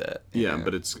it. see that. Yeah,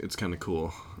 but it's kind of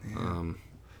cool.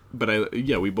 But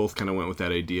we both kind of went with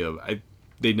that idea of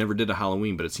they never did a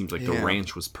Halloween, but it seems like the Yeah.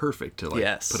 ranch was perfect to like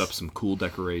Yes. put up some cool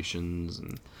decorations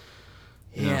and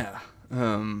Yeah.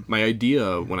 my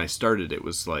idea when I started it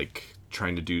was like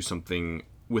trying to do something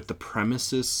with the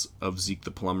premises of Zeke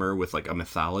the Plumber with like a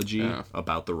mythology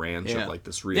about the ranch Yeah. of like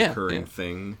this Yeah, reoccurring yeah.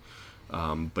 thing.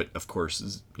 But of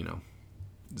course,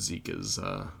 Zeke is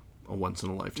a once in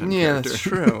a lifetime Yeah, character. that's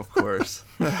true, of course.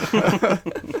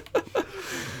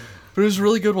 But it was a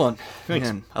really good one. Thanks.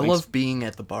 Man, I Thanks. love being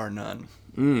at the Bar None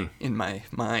in my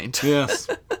mind. Yes.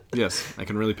 Yes, I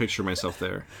can really picture myself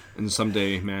there. And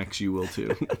someday, Max, you will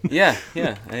too. Yeah.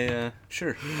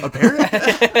 Sure.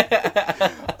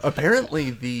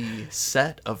 Apparently, the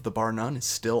set of the Bar None is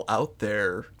still out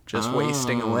there, just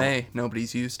wasting away.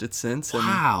 Nobody's used it since, and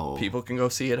Wow. people can go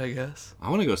see it, I guess. I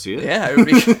want to go see it. Yeah, it would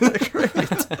be great.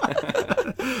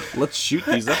 Let's shoot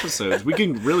these episodes. We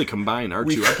can really combine our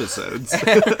two episodes.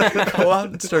 Go out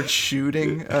and start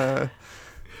shooting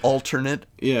alternate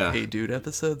Yeah. Hey Dude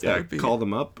episodes. That Yeah, would be call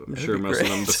them up. I'm sure be most of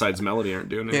them, great. besides Melody, aren't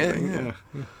doing Yeah, anything.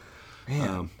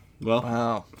 yeah. Well,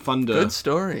 Wow. fun to Good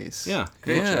stories. yeah,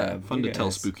 Yeah. job. fun You to tell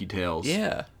guys. spooky tales.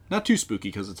 Yeah. Not too spooky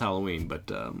because it's Halloween, but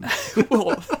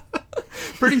Well,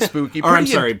 pretty spooky. or I'm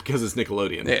pretty sorry because it's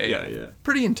Nickelodeon. Yeah.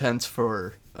 Pretty intense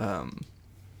for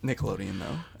Nickelodeon,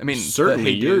 though. I mean, Certainly,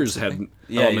 the Hey yours Dudes had thing.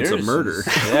 elements yours of murder. is-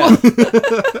 yeah.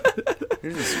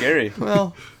 Yours is scary.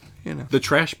 Well, you know. The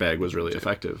trash bag was really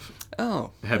effective. Oh.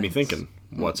 It had me thinking,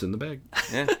 what's in the bag?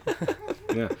 Yeah.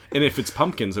 Yeah, and if it's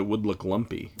pumpkins, it would look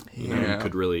lumpy. You Yeah.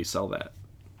 could really sell that,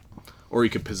 or you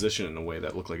could position it in a way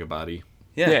that looked like a body.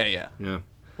 Yeah. Yeah. Yeah.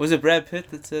 Was it Brad Pitt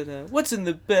that said, "What's in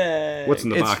the bag? What's in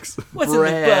the It's box? What's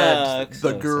Brad, in the box?"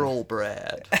 the Oh, girl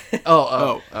Brad.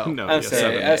 Oh. No, I'm yeah,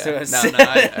 sorry. seven. I'm sorry. No,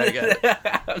 I got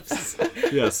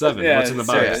it. Yeah, 7. Yeah, What's in the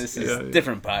sorry, box? This is Yeah, a yeah.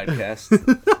 different podcast.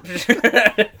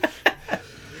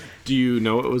 Do you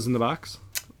know what was in the box?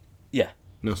 Yeah.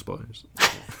 No spoilers.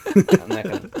 I'm not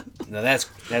gonna. No, that's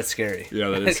scary. Yeah,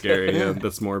 that is scary. Yeah,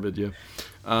 that's morbid. Yeah.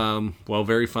 Well,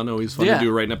 very fun. Always fun Yeah, to do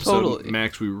a writing episode. totally.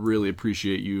 Max, we really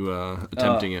appreciate you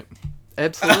attempting it.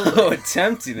 Absolutely. Oh,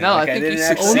 attempting it. No, like I think you didn't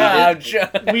actually- succeeded. No, I'm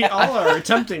joking. We all are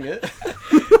attempting it.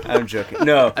 I'm joking.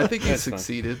 No, I think you that's fine.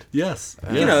 succeeded. Yes.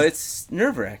 You know, it's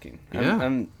nerve wracking.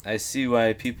 Yeah. I see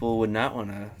why people would not want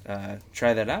to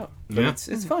try that out. But Yeah.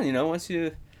 it's fun. You know, once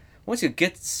you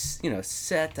get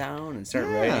sat down and start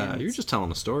Yeah, writing. you're just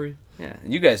telling a story. Yeah,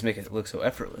 and you guys make it look so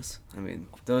effortless. I mean,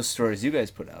 those stories you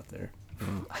guys put out there.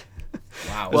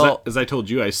 Wow. Well- as I told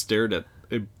you, I stared at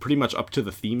pretty much up to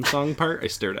the theme song part. I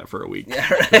stared at for a week. yeah,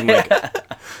 right.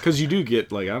 Because you do get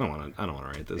like, I don't want to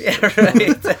write this. Yeah,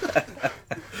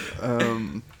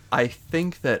 right. I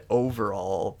think that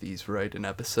overall, these write-in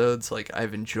episodes, like,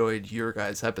 I've enjoyed your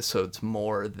guys' episodes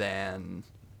more than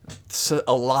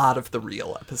a lot of the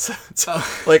real episodes.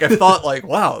 Like, I thought, like,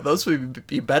 wow, those would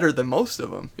be better than most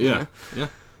of them. Yeah. Yeah.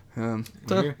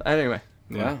 So, anyway.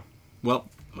 Yeah. Wow. Well,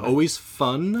 always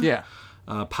fun. Yeah.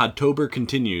 Podtober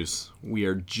continues.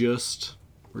 We're just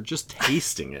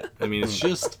tasting it. I mean,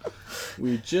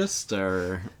 we just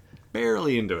are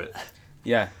barely into it.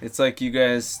 Yeah, it's like you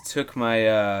guys took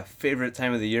my favorite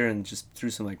time of the year and just threw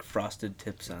some like frosted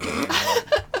tips on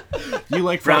it. You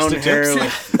like Brown frosted hair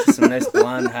tips? with some nice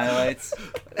blonde highlights.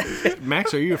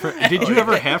 Max, are you a friend? Did you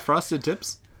ever have frosted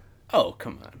tips? Oh,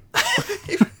 come on.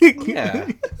 Yeah.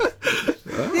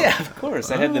 Yeah, of course.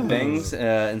 I had the bangs.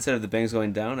 Instead of the bangs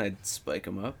going down, I'd spike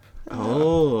them up.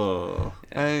 Oh.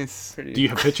 Nice. Pretty. Do you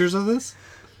have pictures of this?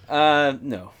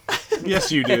 No.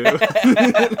 Yes, you do.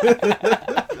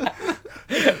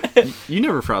 You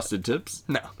never frosted tips?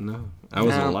 No. No. I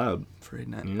wasn't No. allowed. Afraid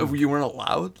not. Oh, you weren't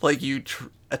allowed? Like, you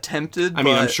attempted, I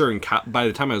mean, I'm but- sure by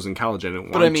the time I was in college, I didn't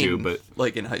want But I mean, to, but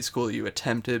like, in high school, you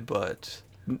attempted, but...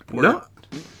 No,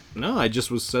 I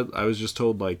was just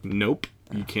told, like, nope,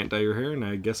 you can't dye your hair, and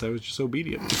I guess I was just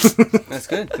obedient. That's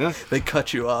good. They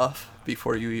cut you off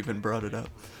before you even brought it up.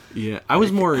 Yeah, I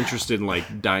was more interested in,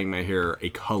 like, dyeing my hair a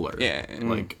color. Yeah.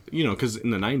 Like, because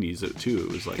in the 90s,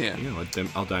 it was like, Yeah.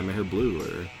 I'll dye my hair blue,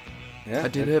 or... Yeah. I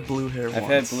did have blue hair once. I've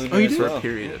had blue hair you as did? For well. a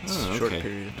period, Oh, short okay.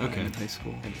 period of time Okay. in high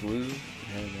school. And blue,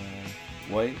 and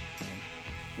white,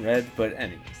 and red, but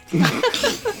anyways.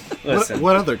 Listen,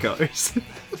 What other colors?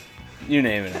 you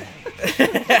name it.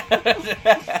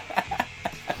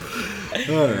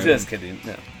 Just kidding.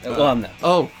 No. Well, I'm not.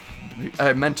 Oh,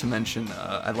 I meant to mention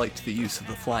I liked the use of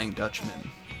the Flying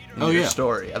Dutchman in Oh, your yeah.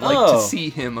 story. I'd like to Oh.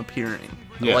 see him appearing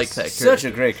Yes. like that character. Such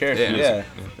a great character. Yeah.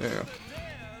 Yeah.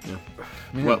 Yeah.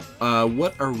 Well,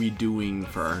 what are we doing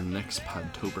for our next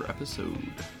Podtober episode?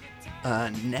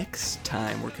 Next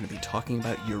time, we're going to be talking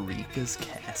about Eureka's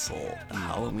Castle, a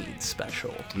Halloween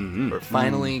special. Mm-hmm. We're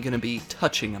finally going to be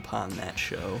touching upon that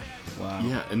show. Wow.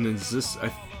 Yeah, and is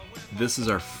this is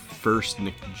our first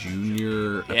Nick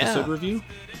Jr. episode review?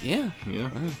 Yeah. Yeah.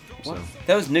 So,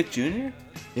 That was Nick Jr.?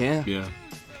 Yeah. yeah.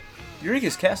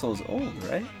 Eureka's Castle is old,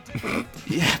 right?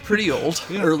 Yeah, pretty old.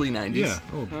 Early 90s. Yeah.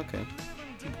 Oh, Okay.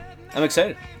 I'm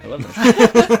excited. I love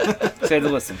that. Excited to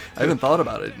listen. I haven't thought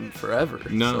about it in forever.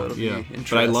 no, so it'll be yeah.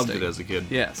 interesting. But I loved it as a kid.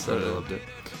 Yeah, so I really loved it.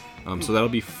 So that'll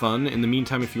be fun. In the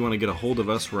meantime, if you want to get a hold of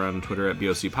us, we're on Twitter at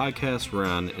BOC Podcast. We're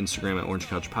on Instagram at Orange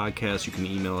Couch Podcast. You can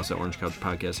email us at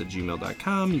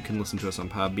orangecouchpodcast@gmail.com. You can listen to us on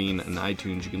Podbean and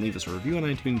iTunes. You can leave us a review on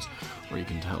iTunes, or you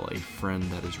can tell a friend.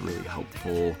 That is really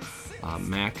helpful.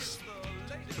 Max,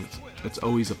 it's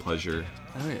always a pleasure.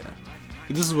 Oh, yeah.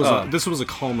 This was a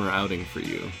calmer outing for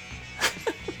you.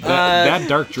 That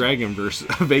Dark Dragon versus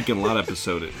Vacant Lot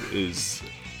episode is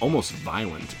almost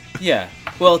violent. Yeah.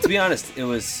 Well, to be honest, I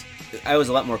was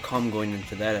a lot more calm going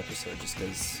into that episode just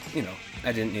because,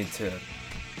 I didn't need to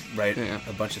write a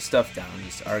bunch of stuff down and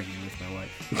just argue with my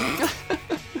wife.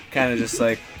 Kind of just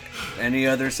like any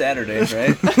other Saturday,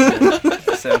 right?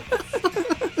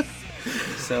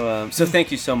 So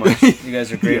thank you so much. You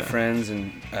guys are great friends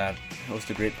and host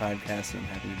a great podcast, and I'm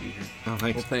happy to be here. Oh,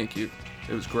 thanks. Well, thank you.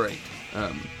 It was great.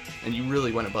 And you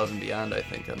really went above and beyond, I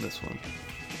think, on this one.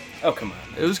 Oh, come on.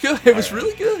 It was good. It was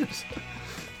really good.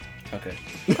 Okay.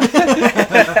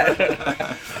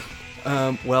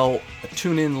 Well,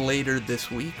 tune in later this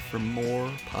week for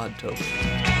more Podtober.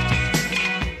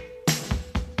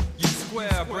 You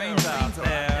square brains out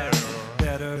there,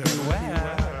 better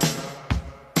beware.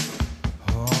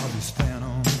 Oh, these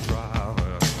phantom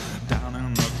drivers down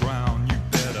in the ground, you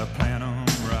better plan them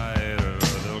right, or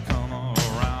they'll come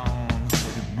around.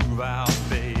 You move out,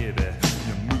 baby,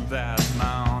 you move that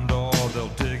mound, or they'll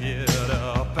dig it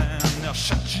up and they'll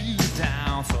shut you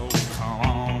down. So come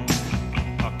on,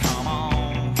 oh, come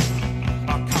on,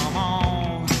 oh, come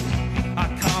on,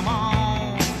 oh, come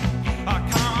on, oh,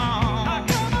 come on,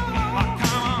 oh,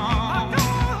 come on, oh,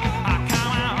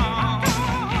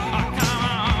 come on, oh,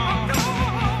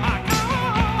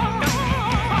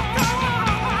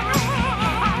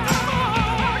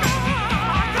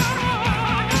 come on,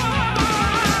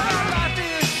 life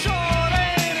is short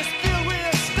and it's filled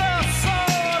with stuff, so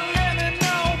let me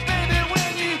know, baby,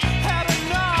 when you had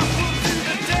enough. We'll do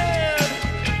the dead,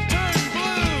 turn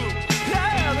blue,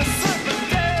 yeah, the surfer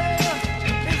dead,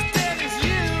 as dead as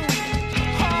you.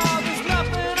 Oh, there's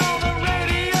nothing on the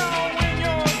radio when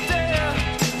you're dead.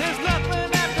 There's nothing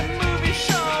at the movie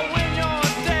show when you're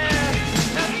dead.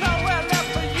 There's nowhere left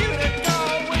for you to go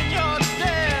when you're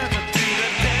dead. Do the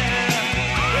dead,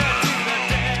 yeah, do the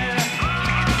dead.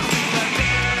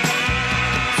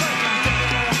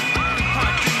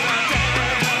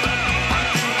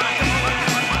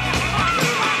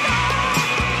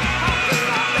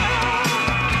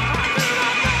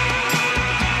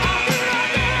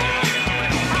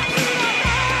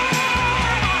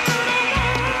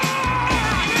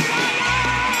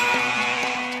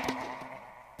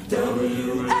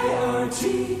 WART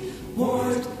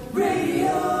Ward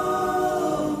Radio,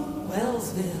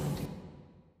 Wellsville.